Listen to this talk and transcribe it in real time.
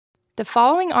The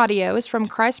following audio is from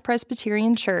Christ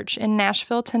Presbyterian Church in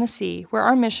Nashville, Tennessee, where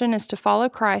our mission is to follow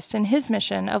Christ in his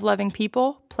mission of loving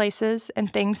people, places,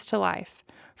 and things to life.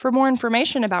 For more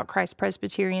information about Christ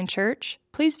Presbyterian Church,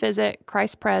 please visit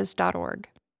christpres.org.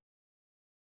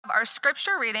 Our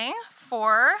scripture reading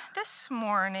for this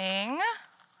morning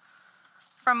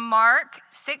from Mark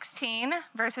 16,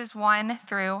 verses 1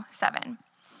 through 7.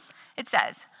 It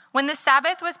says, "When the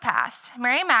Sabbath was past,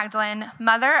 Mary Magdalene,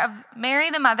 Mary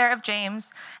the mother of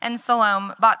James, and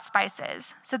Salome bought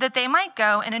spices, so that they might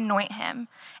go and anoint him.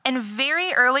 And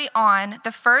very early on,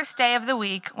 the first day of the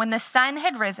week, when the sun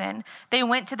had risen, they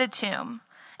went to the tomb.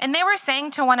 And they were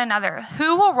saying to one another,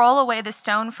 'Who will roll away the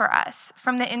stone for us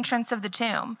from the entrance of the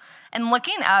tomb?' And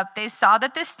looking up, they saw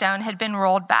that the stone had been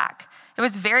rolled back. It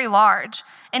was very large.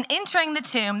 And entering the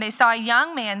tomb, they saw a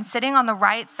young man sitting on the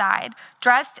right side,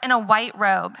 dressed in a white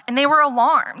robe, and they were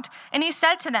alarmed. And he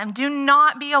said to them, 'Do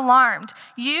not be alarmed.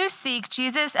 You seek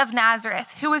Jesus of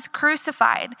Nazareth, who was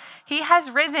crucified. He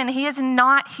has risen. He is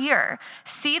not here.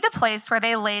 See the place where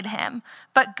they laid him.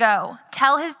 But go,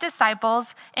 tell his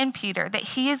disciples and Peter that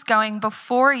he is going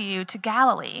before you to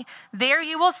Galilee. There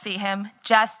you will see him,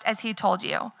 just as he told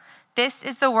you.' This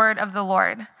is the word of the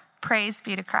Lord. Praise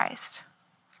be to Christ."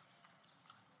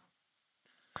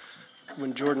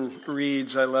 When Jordan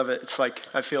reads, I love it. It's like,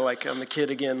 I feel like I'm a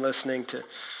kid again listening to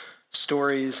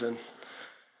stories. And,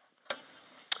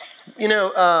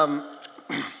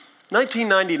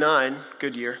 1999,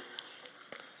 good year.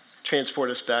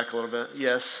 Transport us back a little bit.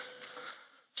 Yes,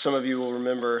 some of you will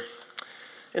remember.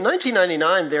 In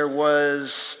 1999, there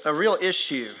was a real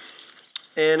issue.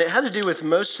 And it had to do with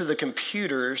most of the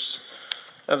computers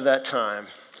of that time.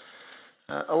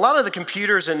 A lot of the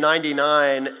computers in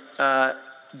 99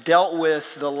 dealt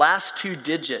with the last two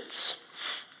digits.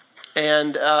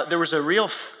 And there was a real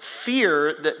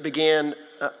fear that began,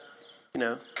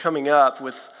 coming up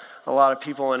with a lot of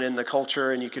people and in the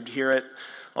culture, and you could hear it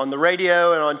on the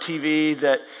radio and on TV,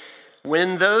 that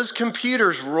when those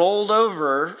computers rolled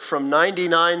over from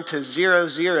 99 to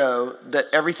 00, that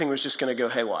everything was just going to go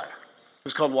haywire. It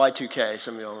was called Y2K.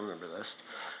 Some of y'all remember this.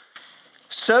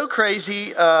 So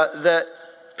crazy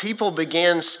that people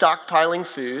began stockpiling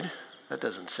food. That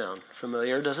doesn't sound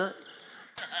familiar, does it?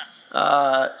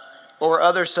 Or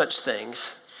other such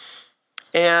things.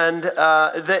 And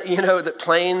that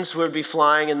planes would be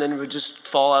flying and then would just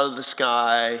fall out of the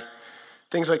sky,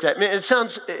 things like that. I mean, it's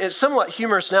somewhat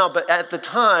humorous now, but at the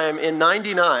time in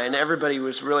 99, everybody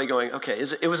was really going, okay,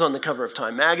 it was on the cover of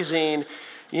Time magazine.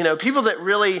 People that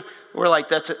really were like,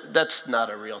 that's not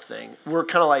a real thing. We're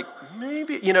kind of like,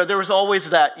 maybe, there was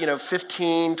always that,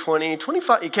 15, 20,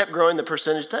 25, it kept growing the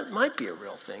percentage. That might be a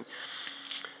real thing.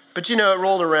 But, it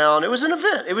rolled around. It was an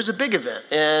event. It was a big event.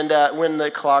 And when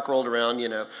the clock rolled around,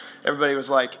 everybody was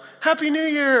like, Happy New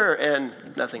Year, and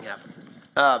nothing happened.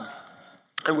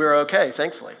 And we were okay,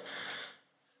 thankfully.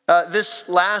 This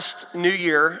last New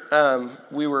Year,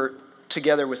 we were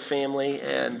together with family,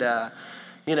 and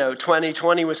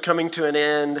 2020 was coming to an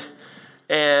end,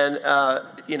 and,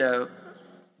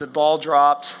 the ball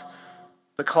dropped,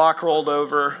 the clock rolled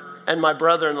over, and my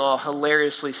brother-in-law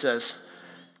hilariously says,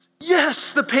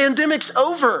 "Yes, the pandemic's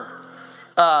over.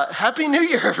 Happy New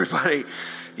Year, everybody."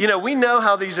 We know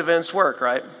how these events work,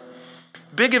 right?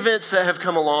 Big events that have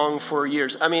come along for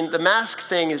years. I mean, the mask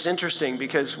thing is interesting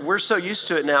because we're so used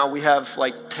to it now. We have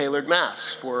tailored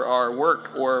masks for our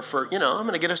work, or for, I'm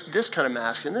going to get us this kind of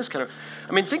mask and this kind of.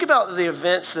 I mean, think about the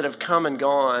events that have come and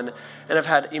gone and have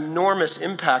had enormous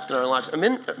impact in our lives. I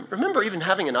mean, remember even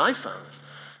having an iPhone.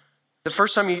 The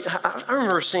first time I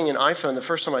remember seeing an iPhone the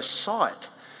first time I saw it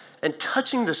and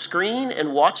touching the screen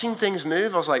and watching things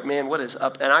move. I was like, man, what is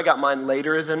up? And I got mine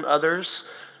later than others.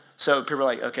 So people are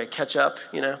like, okay, catch up,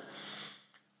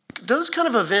 Those kind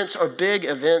of events are big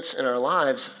events in our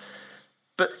lives.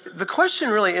 But the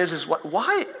question really is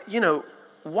why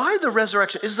the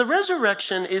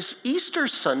resurrection? Is Easter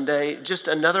Sunday just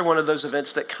another one of those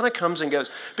events that kind of comes and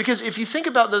goes? Because if you think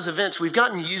about those events, we've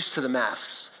gotten used to the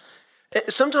masks.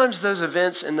 Sometimes those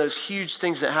events and those huge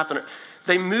things that happen,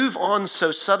 they move on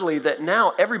so subtly that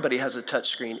now everybody has a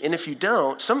touch screen. And if you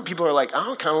don't, some people are like,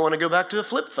 I kind of want to go back to a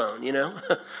flip phone,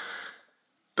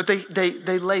 But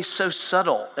they lay so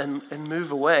subtle and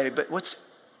move away. But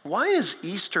why is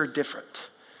Easter different?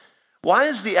 Why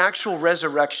is the actual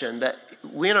resurrection that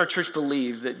we in our church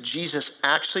believe that Jesus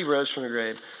actually rose from the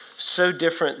grave so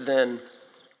different than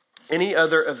any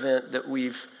other event that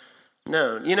we've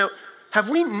known? Have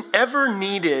we ever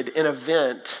needed an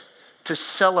event to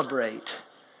celebrate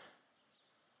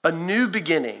a new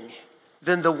beginning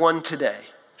than the one today?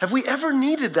 Have we ever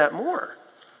needed that more?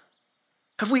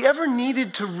 Have we ever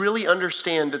needed to really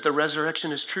understand that the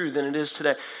resurrection is true than it is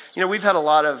today? You know, we've had a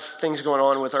lot of things going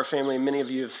on with our family. Many of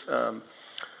you have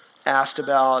asked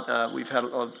about. We've had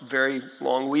a very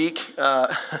long week.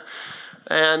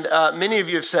 And many of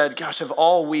you have said, gosh, of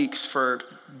all weeks for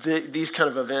these kind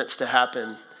of events to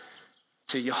happen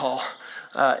to y'all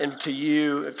and to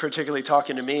you, particularly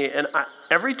talking to me. And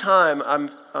every time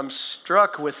I'm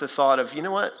struck with the thought of, you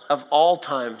know what, of all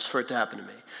times for it to happen to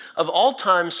me, of all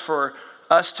times for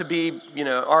us to be, you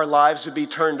know, our lives to be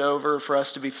turned over, for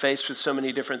us to be faced with so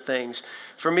many different things,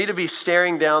 for me to be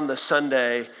staring down the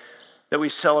Sunday that we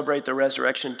celebrate the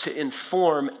resurrection to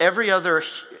inform every other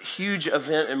huge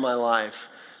event in my life,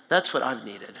 that's what I've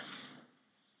needed.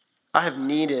 I have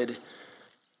needed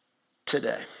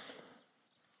today.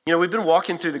 You know, we've been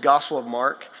walking through the Gospel of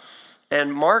Mark,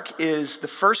 and Mark is the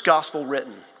first gospel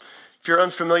written. If you're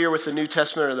unfamiliar with the New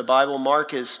Testament or the Bible,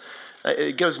 Mark is,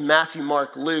 it goes Matthew,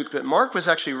 Mark, Luke, but Mark was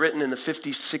actually written in the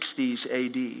 50s, 60s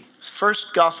AD. It's the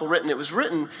first gospel written. It was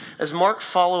written as Mark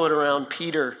followed around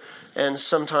Peter and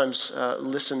sometimes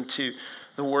listened to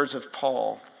the words of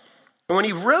Paul. And when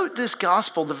he wrote this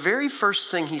gospel, the very first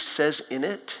thing he says in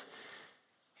it,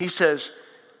 he says,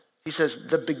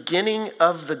 the beginning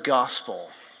of the gospel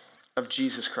of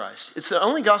Jesus Christ. It's the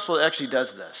only gospel that actually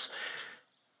does this.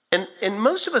 And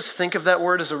most of us think of that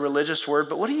word as a religious word,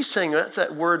 but what are you saying?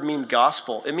 That word means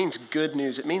gospel. It means good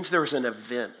news. It means there was an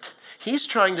event. He's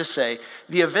trying to say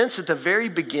the events at the very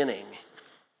beginning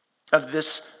of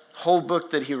this whole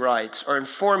book that he writes are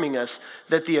informing us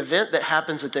that the event that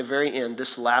happens at the very end,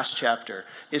 this last chapter,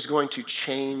 is going to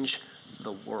change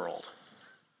the world.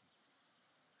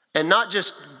 And not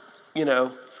just, you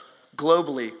know,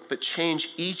 globally, but change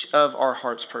each of our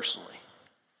hearts personally.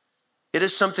 It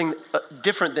is something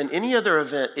different than any other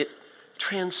event. It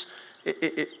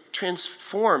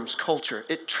transforms culture.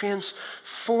 It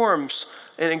transforms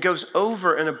and it goes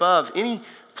over and above any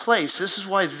place. This is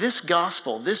why this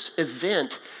gospel, this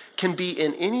event, can be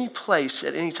in any place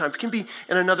at any time. It can be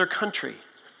in another country,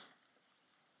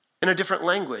 in a different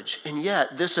language. And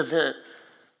yet, this event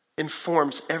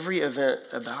informs every event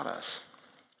about us.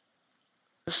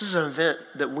 This is an event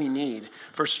that we need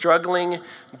for struggling,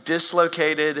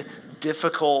 dislocated,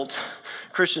 difficult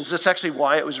Christians. That's actually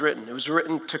why it was written. It was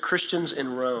written to Christians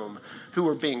in Rome who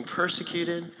were being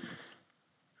persecuted,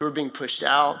 who were being pushed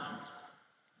out,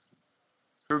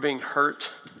 who were being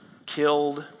hurt,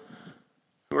 killed,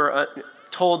 who were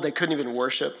told they couldn't even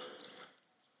worship.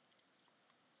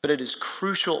 But it is a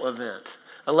crucial event.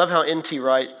 I love how N.T.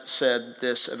 Wright said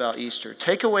this about Easter.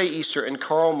 Take away Easter, and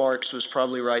Karl Marx was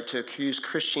probably right to accuse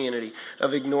Christianity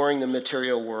of ignoring the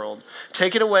material world.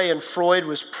 Take it away, and Freud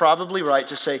was probably right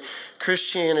to say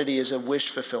Christianity is a wish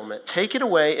fulfillment. Take it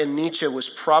away, and Nietzsche was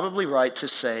probably right to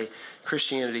say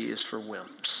Christianity is for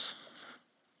wimps.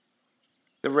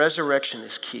 The resurrection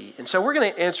is key. And so we're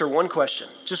going to answer one question,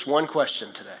 just one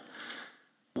question today.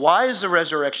 Why is the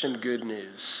resurrection good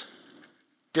news?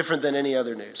 Different than any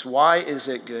other news. Why is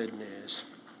it good news?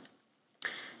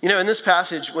 You know, in this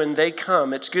passage, when they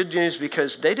come, it's good news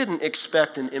because they didn't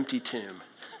expect an empty tomb.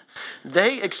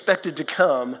 They expected to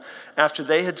come after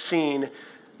they had seen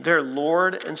their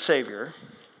Lord and Savior,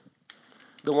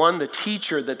 the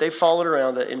teacher that they followed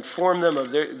around that informed them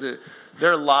of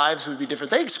their lives would be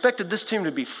different. They expected this tomb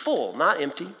to be full, not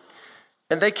empty.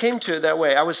 And they came to it that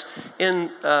way. I was in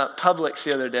Publix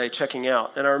the other day checking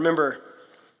out, and I remember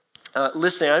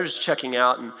listening. I was checking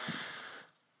out, and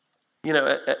you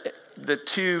know, the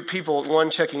two people, one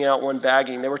checking out, one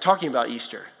bagging, they were talking about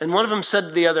Easter. And one of them said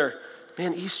to the other,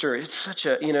 man, Easter, it's such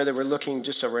a, you know, they were looking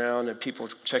just around and people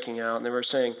checking out, and they were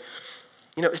saying,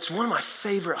 you know, it's one of my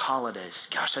favorite holidays.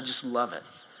 Gosh, I just love it.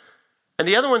 And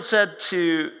the other one said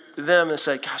to them and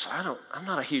said, gosh, I'm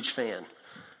not a huge fan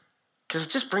because it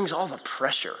just brings all the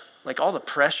pressure. Like all the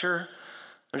pressure,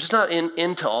 I'm just not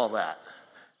into all that.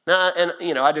 Now, and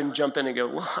you know, I didn't jump in and go,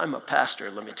 well, I'm a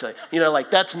pastor, let me tell you. You know, like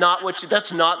that's not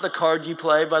the card you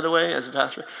play, by the way, as a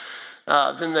pastor.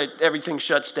 Then everything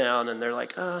shuts down and they're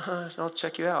like, I'll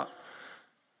check you out.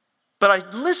 But I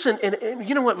listened, and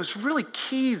you know what was really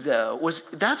key though, was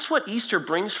that's what Easter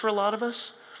brings for a lot of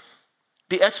us.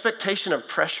 The expectation of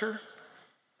pressure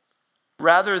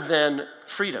rather than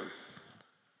freedom.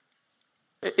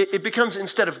 It becomes,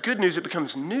 instead of good news, it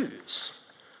becomes news.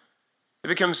 It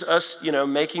becomes us, you know,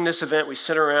 making this event. We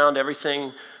sit around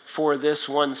everything for this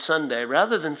one Sunday,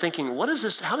 rather than thinking, what is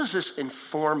this? How does this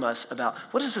inform us about,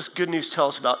 what does this good news tell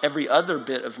us about every other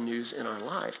bit of news in our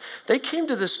life? They came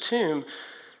to this tomb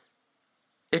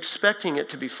expecting it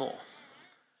to be full.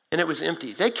 and it was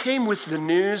empty. They came with the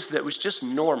news that was just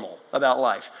normal about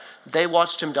life. They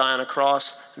watched him die on a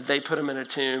cross. They put him in a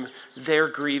tomb. They're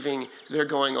grieving. They're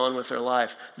going on with their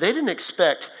life. They didn't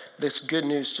expect this good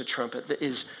news to trumpet. That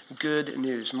is good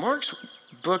news. Mark's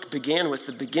book began with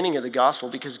the beginning of the gospel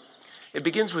because it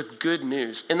begins with good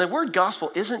news. And the word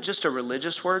gospel isn't just a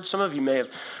religious word. Some of you may have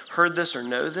heard this or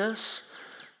know this.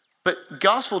 But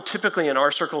gospel, typically in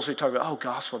our circles, we talk about, oh,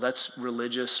 gospel, that's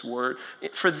religious word.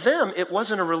 For them, it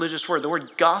wasn't a religious word. The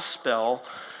word gospel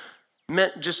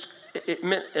meant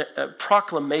a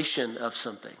proclamation of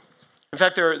something. In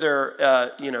fact, there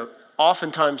are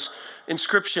oftentimes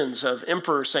inscriptions of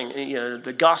emperors saying,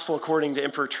 the gospel according to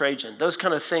Emperor Trajan, those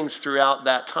kind of things throughout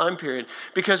that time period,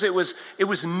 because it was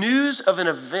news of an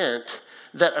event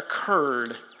that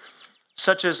occurred,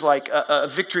 such as like a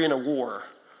victory in a war,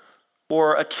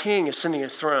 or a king ascending a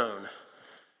throne.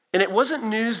 And it wasn't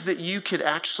news that you could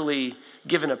actually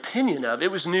give an opinion of. It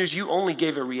was news you only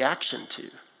gave a reaction to.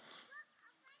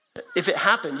 If it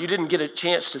happened, you didn't get a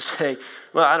chance to say,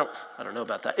 well, I don't know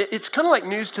about that. It's kind of like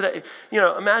news today.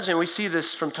 Imagine we see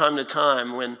this from time to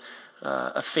time when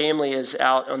a family is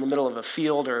out on the middle of a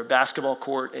field or a basketball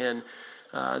court and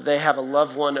they have a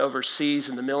loved one overseas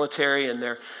in the military and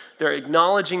they're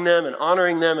acknowledging them and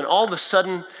honoring them, and all of a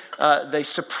sudden they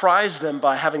surprise them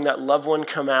by having that loved one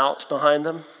come out behind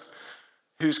them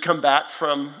who's come back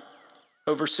from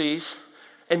overseas,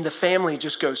 and the family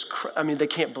just goes, they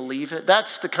can't believe it.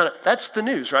 That's the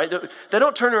news, right? They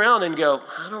don't turn around and go,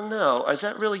 I don't know, is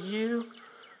that really you?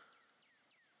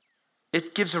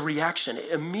 It gives a reaction,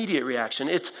 immediate reaction.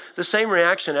 It's the same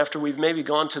reaction after we've maybe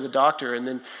gone to the doctor and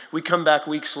then we come back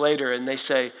weeks later and they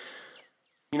say,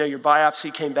 your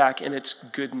biopsy came back and it's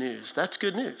good news. That's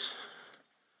good news.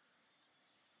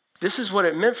 This is what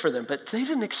it meant for them, but they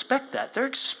didn't expect that. They're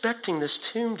expecting this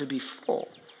tomb to be full.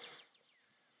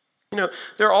 There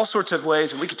are all sorts of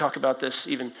ways, and we could talk about this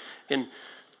even in,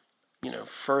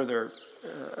 further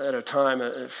at a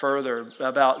time further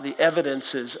about the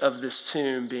evidences of this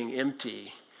tomb being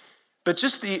empty. But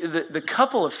just the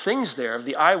couple of things there of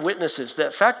the eyewitnesses,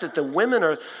 the fact that the women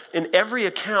are in every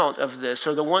account of this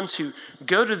are the ones who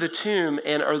go to the tomb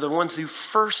and are the ones who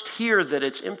first hear that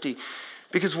it's empty.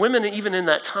 Because women, even in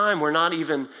that time, were not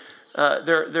even,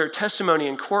 their testimony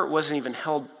in court wasn't even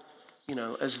held,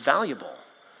 as valuable.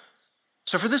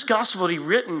 So for this gospel to be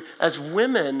written as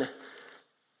women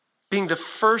being the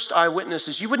first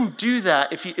eyewitnesses, you wouldn't do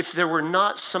that if there were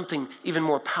not something even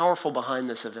more powerful behind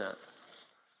this event.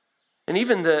 And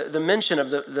even the mention of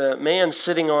the man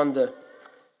sitting on the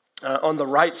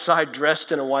right side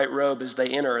dressed in a white robe as they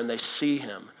enter and they see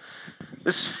him.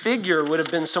 This figure would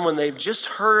have been someone they've just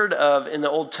heard of in the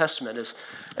Old Testament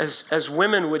as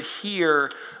women would hear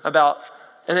about,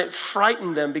 and it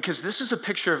frightened them because this is a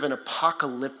picture of an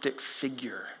apocalyptic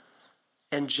figure,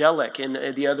 angelic in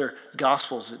the other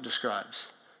Gospels it describes.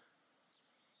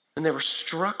 And they were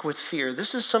struck with fear.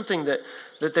 This is something that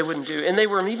they wouldn't do. And they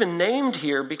were even named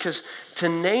here because to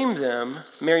name them,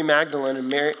 Mary Magdalene and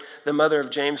Mary, the mother of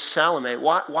James, Salome,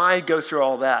 why go through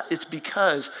all that? It's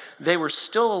because they were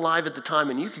still alive at the time,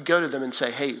 and you could go to them and say,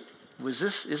 hey, is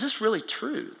this really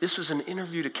true? This was an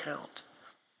interviewed account.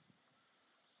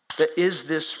 Is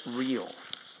this real?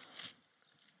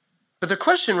 But the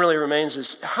question really remains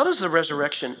is, how does the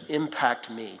resurrection impact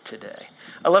me today?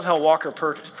 I love how Walker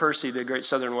Percy, the great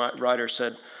Southern writer,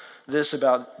 said this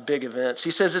about big events. He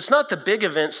says, it's not the big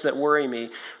events that worry me,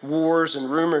 wars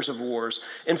and rumors of wars.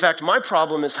 In fact, my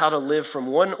problem is how to live from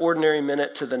one ordinary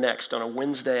minute to the next on a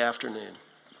Wednesday afternoon.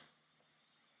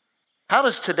 How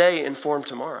does today inform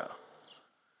tomorrow?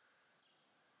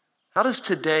 How does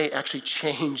today actually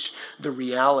change the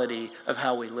reality of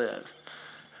how we live?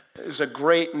 There's a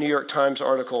great New York Times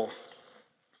article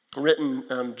written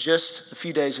just a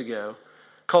few days ago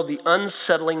called The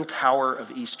Unsettling Power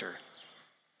of Easter.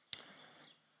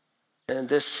 And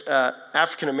this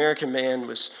African-American man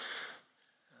was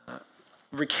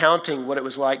recounting what it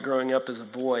was like growing up as a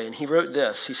boy. And he wrote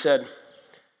this. He said,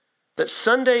 that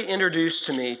Sunday introduced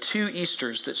to me two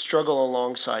Easters that struggle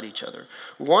alongside each other.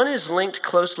 One is linked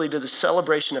closely to the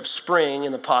celebration of spring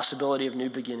and the possibility of new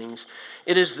beginnings.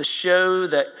 It is the show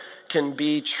that can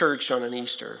be church on an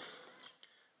Easter.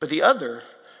 But the other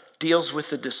deals with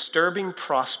the disturbing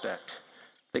prospect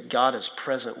that God is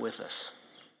present with us.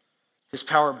 His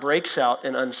power breaks out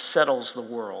and unsettles the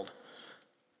world.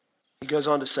 He goes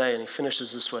on to say, and he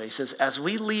finishes this way, he says, as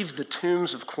we leave the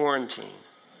tombs of quarantine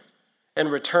and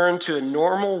return to a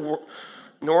normal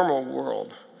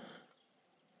world,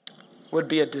 would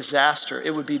be a disaster.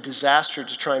 It would be disaster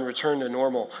to try and return to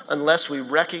normal unless we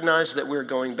recognize that we're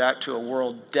going back to a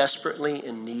world desperately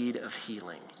in need of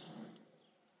healing.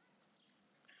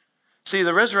 See,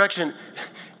 the resurrection,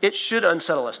 it should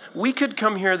unsettle us. We could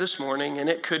come here this morning and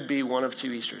it could be one of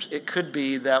two Easters. It could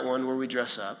be that one where we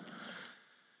dress up,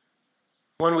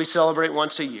 one we celebrate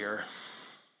once a year,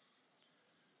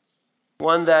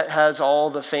 one that has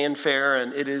all the fanfare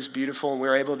and it is beautiful and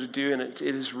we're able to do and it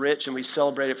is rich and we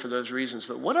celebrate it for those reasons.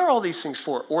 But what are all these things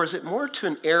for? Or is it more to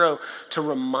an arrow to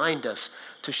remind us,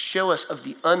 to show us of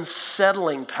the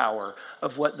unsettling power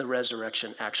of what the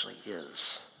resurrection actually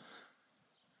is?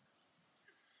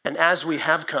 And as we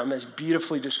have come, as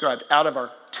beautifully described, out of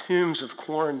our tombs of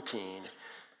quarantine,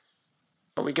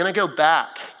 are we going to go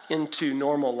back into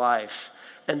normal life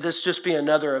and this just be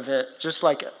another event, just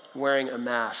like wearing a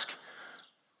mask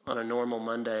on a normal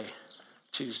Monday,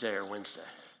 Tuesday, or Wednesday?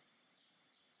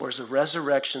 Or is the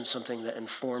resurrection something that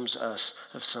informs us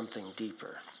of something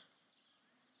deeper?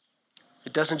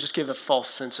 It doesn't just give a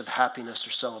false sense of happiness or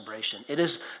celebration. It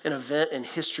is an event in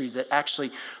history that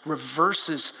actually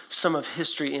reverses some of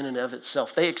history in and of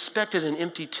itself. They expected an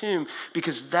empty tomb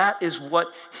because that is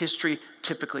what history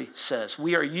typically says.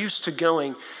 We are used to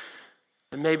going,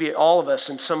 and maybe all of us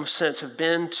in some sense have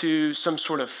been to some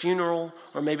sort of funeral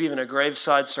or maybe even a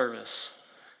graveside service.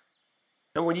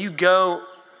 And when you go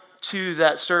to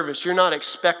that service, you're not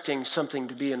expecting something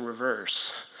to be in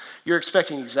reverse. You're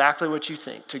expecting exactly what you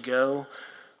think, to go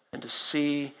and to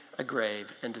see a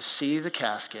grave and to see the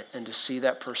casket and to see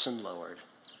that person lowered.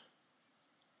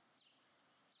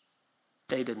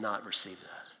 They did not receive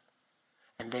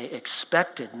that. And they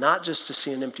expected not just to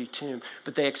see an empty tomb,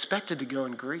 but they expected to go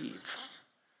and grieve.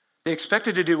 They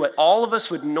expected to do what all of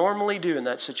us would normally do in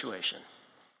that situation.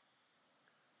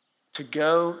 To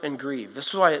go and grieve. This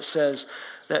is why it says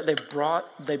that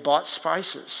they bought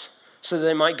spices so that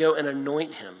they might go and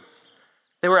anoint him.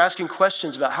 They were asking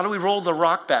questions about how do we roll the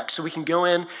rock back so we can go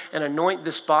in and anoint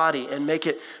this body and make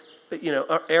it,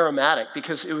 aromatic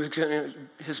because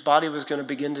his body was going to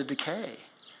begin to decay.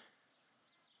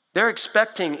 They're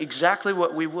expecting exactly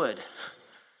what we would.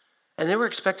 And they were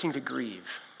expecting to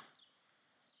grieve.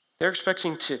 They're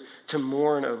expecting to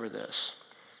mourn over this.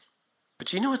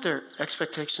 But you know what their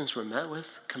expectations were met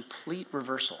with? Complete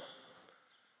reversal.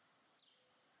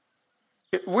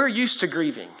 We're used to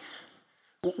grieving.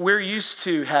 We're used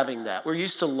to having that. We're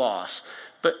used to loss.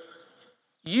 But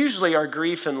usually our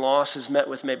grief and loss is met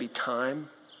with maybe time.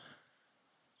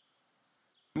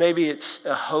 Maybe it's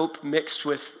a hope mixed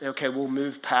with, okay, we'll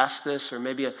move past this, or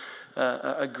maybe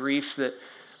a grief that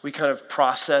we kind of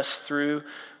process through.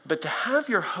 But to have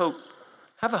a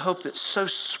hope that so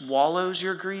swallows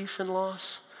your grief and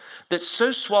loss, that so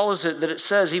swallows it that it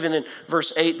says, even in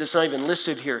verse 8, that's not even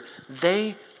listed here,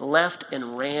 they left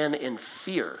and ran in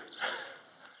fear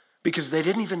because they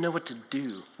didn't even know what to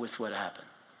do with what happened.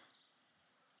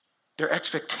 Their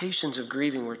expectations of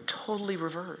grieving were totally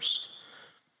reversed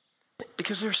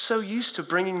because they're so used to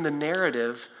bringing the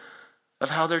narrative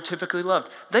of how they're typically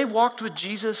loved. They walked with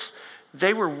Jesus.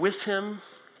 They were with him.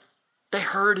 They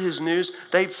heard his news.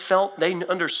 They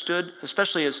understood,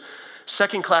 especially as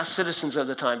second-class citizens of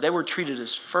the time. They were treated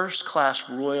as first-class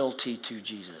royalty to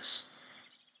Jesus.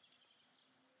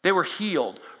 They were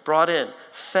healed, brought in,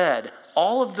 fed,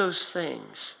 all of those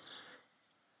things.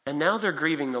 And now they're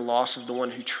grieving the loss of the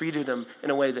one who treated them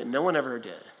in a way that no one ever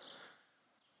did.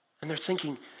 And they're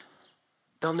thinking,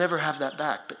 they'll never have that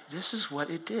back. But this is what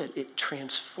it did. It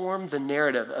transformed the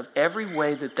narrative of every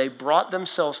way that they brought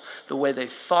themselves, the way they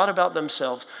thought about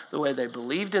themselves, the way they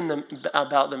believed in them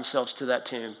about themselves to that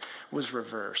tomb was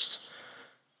reversed.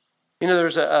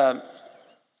 There's a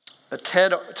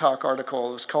TED Talk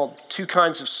article. It's called Two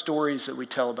Kinds of Stories That We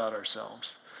Tell About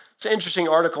Ourselves. It's an interesting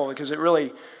article because it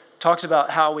really talks about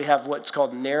how we have what's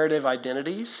called narrative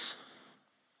identities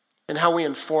and how we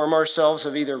inform ourselves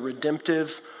of either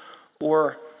redemptive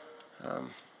or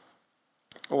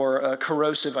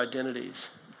corrosive identities.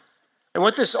 And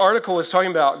what this article is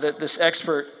talking about, that this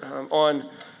expert on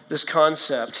this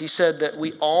concept, he said that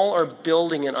we all are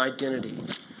building an identity.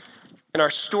 And our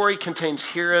story contains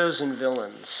heroes and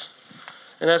villains.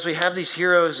 And as we have these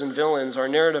heroes and villains, our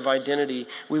narrative identity,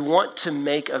 we want to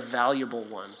make a valuable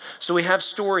one. So we have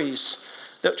stories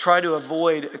that try to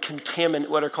avoid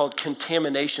what are called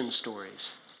contamination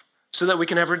stories so that we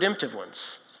can have redemptive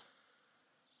ones.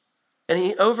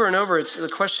 And over and over, the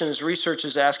question is research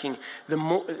is asking,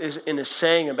 and is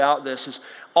saying about this is,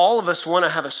 all of us want to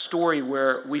have a story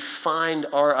where we find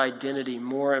our identity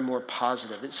more and more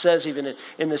positive. It says even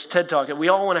in this TED Talk that we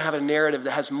all want to have a narrative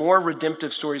that has more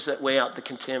redemptive stories that weigh out the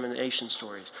contamination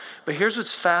stories. But here's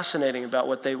what's fascinating about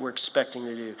what they were expecting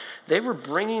to do. They were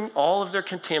bringing all of their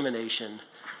contamination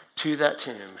to that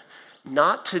tomb,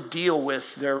 not to deal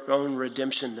with their own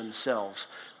redemption themselves,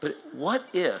 but what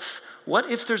if what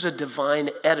if there's a divine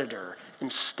editor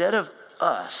instead of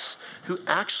us who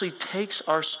actually takes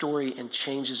our story and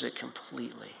changes it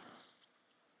completely?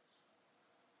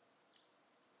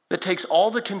 That takes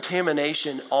all the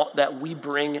contamination that we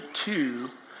bring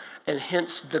to, and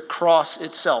hence the cross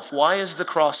itself. Why is the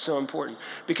cross so important?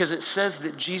 Because it says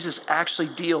that Jesus actually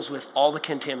deals with all the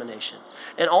contamination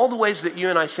and all the ways that you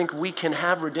and I think we can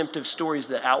have redemptive stories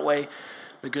that outweigh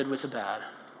the good with the bad.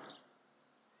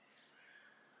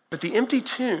 But the empty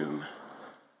tomb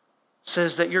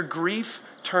says that your grief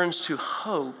turns to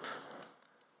hope.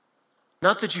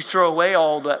 Not that you throw away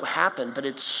all that happened, but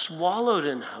it's swallowed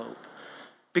in hope.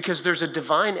 Because there's a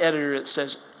divine editor that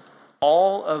says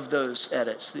all of those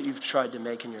edits that you've tried to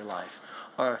make in your life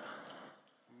are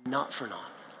not for naught.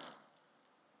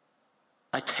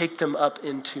 I take them up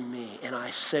into me and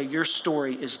I say your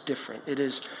story is different. It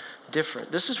is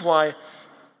different. This is why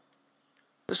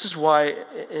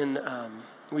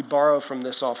we borrow from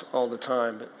this all the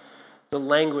time, but the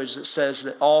language that says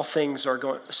that all things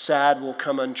are sad will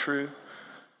come untrue.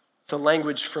 It's a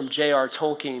language from J.R.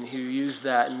 Tolkien, who used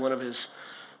that in one of his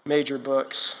major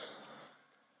books.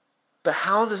 But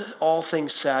how do all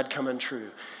things sad come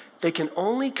untrue? They can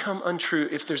only come untrue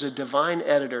if there's a divine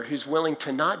editor who's willing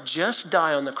to not just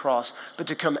die on the cross, but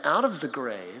to come out of the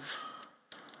grave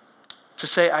to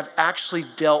say, I've actually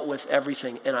dealt with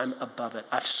everything and I'm above it.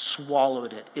 I've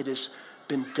swallowed it. It has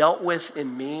been dealt with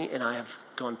in me and I have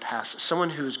gone past it. Someone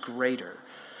who is greater.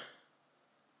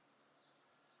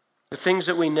 The things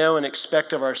that we know and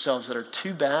expect of ourselves that are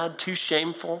too bad, too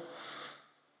shameful,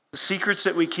 the secrets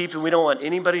that we keep and we don't want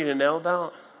anybody to know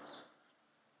about.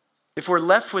 If we're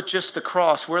left with just the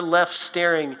cross, we're left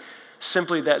staring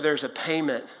simply that there's a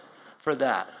payment for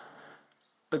that,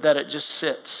 but that it just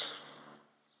sits.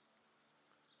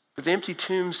 But the empty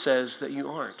tomb says that you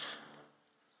aren't.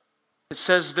 It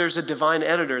says there's a divine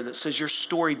editor that says your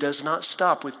story does not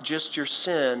stop with just your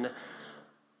sin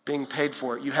being paid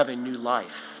for. You have a new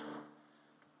life.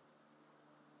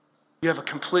 You have a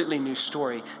completely new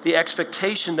story. The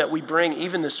expectation that we bring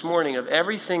even this morning of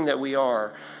everything that we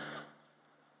are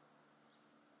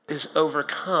is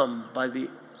overcome by the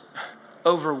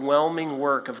overwhelming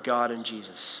work of God in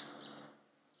Jesus.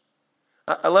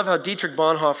 I love how Dietrich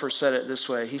Bonhoeffer said it this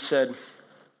way. He says,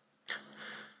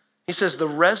 the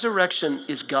resurrection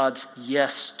is God's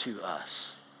yes to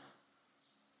us.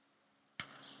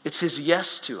 It's his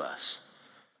yes to us.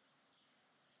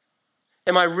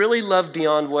 Am I really loved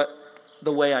beyond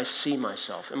the way I see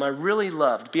myself? Am I really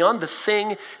loved beyond the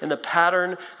thing and the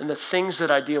pattern and the things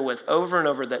that I deal with over and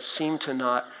over that seem to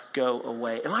not go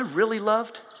away? Am I really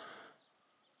loved?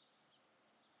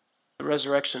 The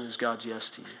resurrection is God's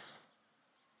yes to you.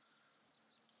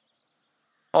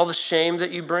 All the shame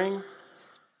that you bring,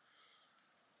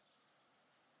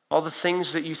 all the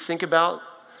things that you think about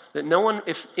that no one,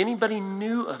 if anybody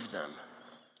knew of them,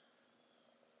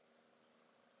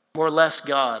 more or less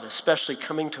God, especially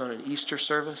coming to an Easter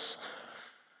service,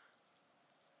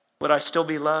 would I still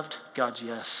be loved? God's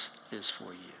yes is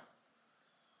for you.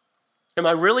 Am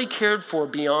I really cared for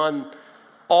beyond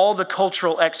all the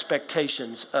cultural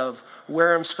expectations of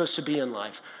where I'm supposed to be in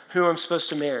life, who I'm supposed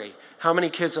to marry, how many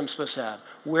kids I'm supposed to have,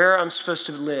 where I'm supposed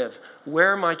to live,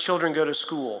 where my children go to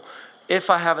school, if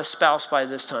I have a spouse by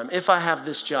this time, if I have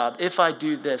this job, if I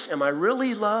do this? Am I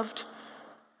really loved?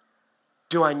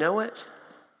 Do I know it?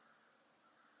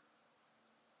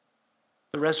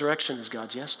 The resurrection is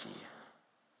God's yes to you.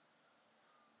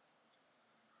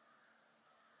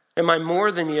 Am I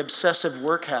more than the obsessive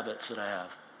work habits that I have?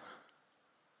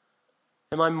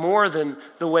 Am I more than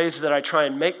the ways that I try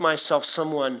and make myself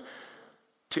someone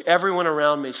to everyone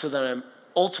around me so that I'm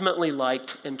ultimately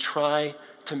liked and try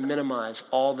to minimize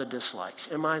all the dislikes?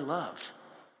 Am I loved?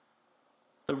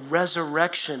 The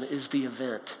resurrection is the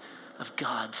event of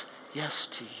God's yes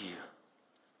to you.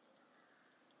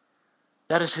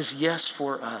 That is his yes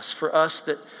for us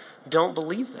that don't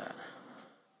believe that.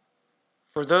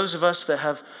 For those of us that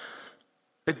have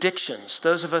addictions,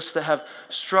 those of us that have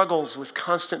struggles with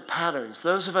constant patterns,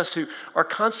 those of us who are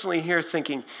constantly here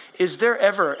thinking, is there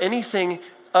ever anything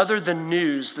other than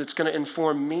news that's going to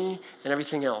inform me and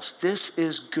everything else? This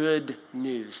is good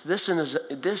news. This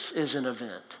is an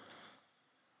event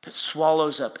that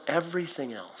swallows up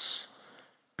everything else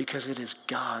because it is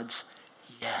God's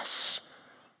yes.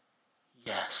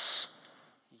 Yes.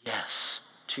 Yes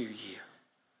to you.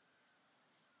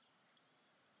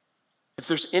 If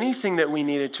there's anything that we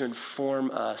needed to inform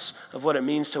us of what it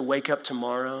means to wake up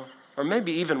tomorrow, or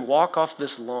maybe even walk off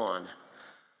this lawn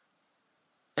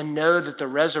and know that the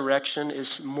resurrection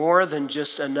is more than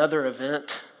just another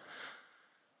event,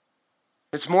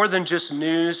 It's more than just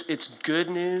news, it's good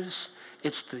news.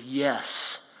 It's the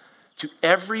yes to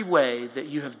every way that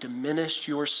you have diminished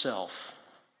yourself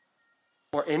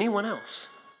or anyone else.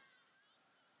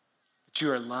 That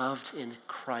you are loved in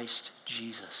Christ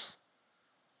Jesus.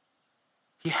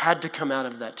 He had to come out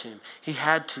of that tomb. He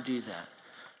had to do that.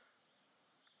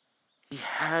 He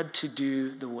had to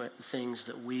do the things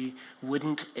that we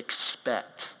wouldn't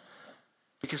expect,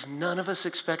 because none of us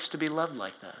expects to be loved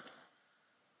like that.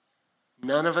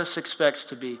 None of us expects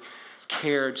to be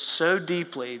cared so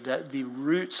deeply that the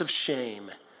roots of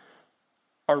shame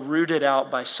are rooted out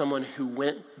by someone who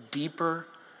went deeper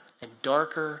and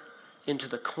darker into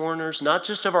the corners, not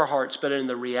just of our hearts, but in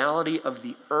the reality of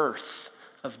the earth,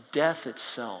 of death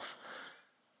itself,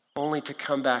 only to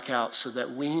come back out so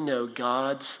that we know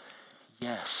God's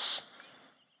yes,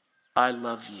 I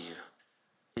love you,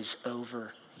 is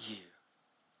over you.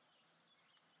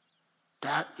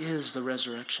 That is the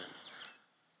resurrection.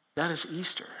 That is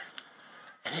Easter.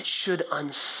 And it should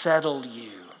unsettle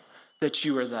you that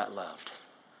you are that loved.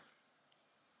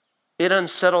 It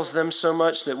unsettles them so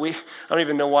much that I don't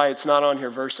even know why it's not on here,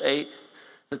 verse 8,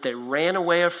 that they ran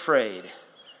away afraid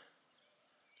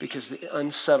because it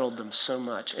unsettled them so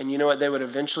much. And you know what? They would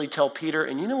eventually tell Peter,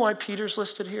 and you know why Peter's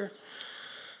listed here?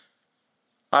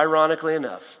 Ironically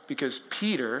enough, because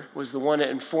Peter was the one that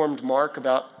informed Mark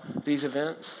about these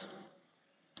events.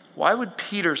 Why would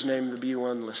Peter's name be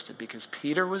one listed? Because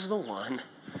Peter was the one.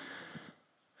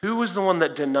 Who was the one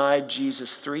that denied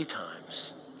Jesus 3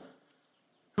 times?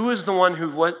 Who was the one who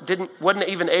wasn't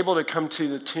even able to come to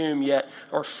the tomb yet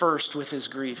or first with his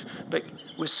grief, but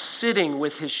was sitting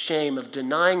with his shame of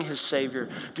denying his Savior,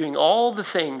 doing all the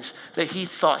things that he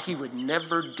thought he would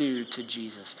never do to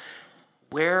Jesus?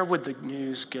 Where would the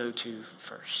news go to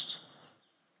first?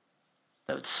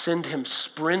 That would send him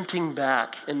sprinting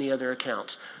back in the other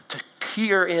accounts to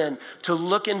peer in, to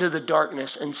look into the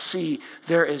darkness and see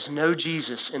there is no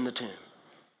Jesus in the tomb.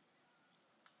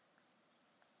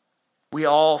 We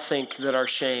all think that our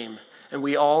shame, and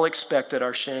we all expect that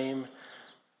our shame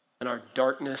and our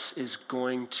darkness is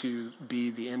going to be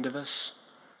the end of us.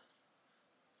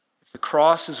 If the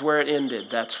cross is where it ended,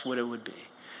 that's what it would be.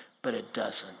 But it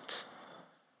doesn't.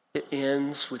 It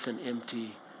ends with an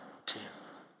empty tomb.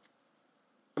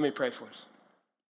 Let me pray for us.